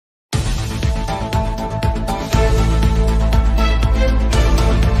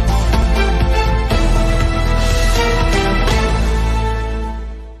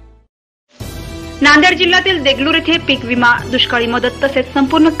नांदेड जिल्ह्यातील देगलूर येथे पीक विमा, दुष्काळी मदत तसेच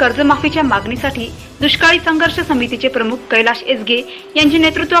संपूर्ण कर्जमाफीच्या मागणीसाठी दुष्काळी संघर्ष समितीचे प्रमुख कैलाश एसगे यांच्या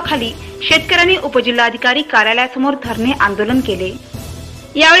नेतृत्वाखाली शेतकऱ्यांनी उपजिल्हाधिकारी कार्यालयासमोर धरणे आंदोलन केले।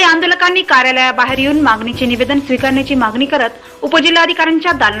 यावेळी आंदोलकांनी कार्यालयाबाहेर येऊन मागणीचे निवेदन स्वीकारण्याची मागणी करत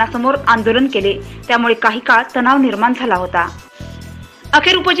उपजिल्हाधिकाऱ्यांच्या दालनासमोर आंदोलन केले। त्यामुळे काही काळ तणाव निर्माण झाला होता।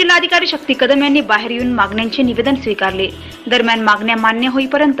 अखेर उपजिल्हाधिकारी शक्ती कदम यांनी बाहेर येऊन मागण्यांचे निवेदन स्वीकारले। दरम्यान मागण्या मान्य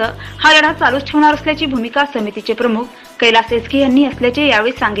होईपर्यंत हा लढा चालूच ठेवणार असल्याची भूमिका समितीचे प्रमुख कैलाश एसगे यांनी असल्याचे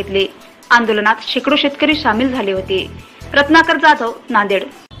यावेळी सांगितले। आंदोलनात शेकडो शेतकरी सामील झाले होते। रत्नाकर जाधव, नांदेड।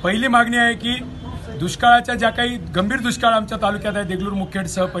 पहिली मागणी आहे की दुष्काळाच्या ज्या काही गंभीर दुष्काळ आमच्या तालुक्यात आहे देगलूर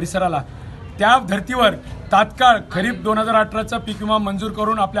मुखेडसह परिसराला, त्या धर्तीवर तात्काळ खरीप 2018चा पीक विमा मंजूर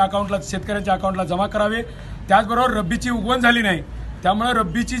करून आपल्या अकाउंटला, शेतकऱ्यांच्या अकाउंटला जमा करावे। त्याचबरोबर रब्बीची उगवण झाली नाही, त्यामुळे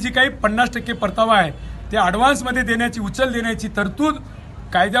रब्बीची जी काही 50% परतावा आहे ते ॲडव्हान्समध्ये देण्याची, उचल देण्याची तरतूद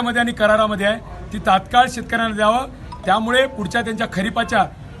कायद्यामध्ये आणि करारामध्ये आहे, ती तात्काळ शेतकऱ्यांना द्यावं। त्यामुळे पुढच्या त्यांच्या खरीपाच्या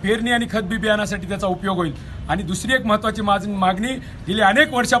पेरणी आणि खत बी बियाण्यासाठी त्याचा उपयोग होईल। आणि दुसरी एक महत्त्वाची मागणी गेली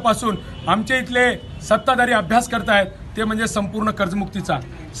अनेक वर्षापासून आमच्या इथले सत्ताधारी अभ्यास करत आहेत, ते म्हणजे संपूर्ण कर्जमुक्तीचा।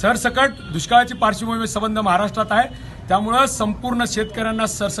 सरसकट दुष्काळाची पार्श्वभूमी संबंध महाराष्ट्रात आहे, त्यामुळे संपूर्ण शेतकऱ्यांना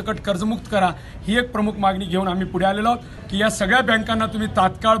सरसकट कर्जमुक्त करा, ही एक प्रमुख मागणी घेऊन आम्ही पुढे आलेलो आहोत की या सगळ्या बँकांना तुम्ही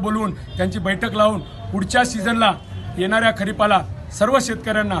तात्काळ बोलवून त्यांची बैठक लावून पुढच्या सीझनला, येणाऱ्या खरीपाला सर्व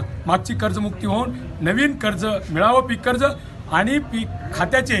शेतकऱ्यांना मागची कर्जमुक्ती होऊन नवीन कर्ज मिळावं, पीक कर्ज आणि पीक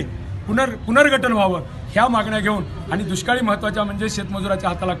खात्याचे पुनर्गठन व्हावं, ह्या मागण्या घेऊन। आणि दुष्काळी महत्त्वाच्या म्हणजे शेतमजुराच्या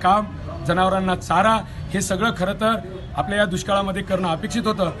हाताला काम, जनावरांना चारा, हे सगळं खरं तर आपल्या या दुष्काळामध्ये करणं अपेक्षित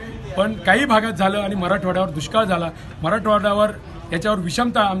होतं, पण काही भागात झालं आणि मराठवाड्यावर दुष्काळ झाला। मराठवाड्यावर याच्यावर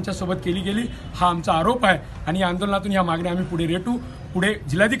विषमता आमच्यासोबत केली गेली, हा आमचा आरोप आहे। आणि या आंदोलनातून ह्या मागण्या आम्ही पुढे रेटू, पुढे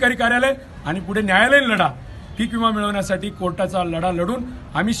जिल्हाधिकारी कार्यालय आणि पुढे न्यायालयीन लढा, पीक विमा मिळवण्यासाठी कोर्टाचा लढा लढून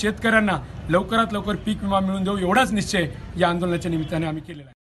आम्ही शेतकऱ्यांना लवकरात लवकर पीक विमा मिळवून देऊ, एवढाच निश्चय या आंदोलनाच्या निमित्ताने आम्ही केलेला आहे।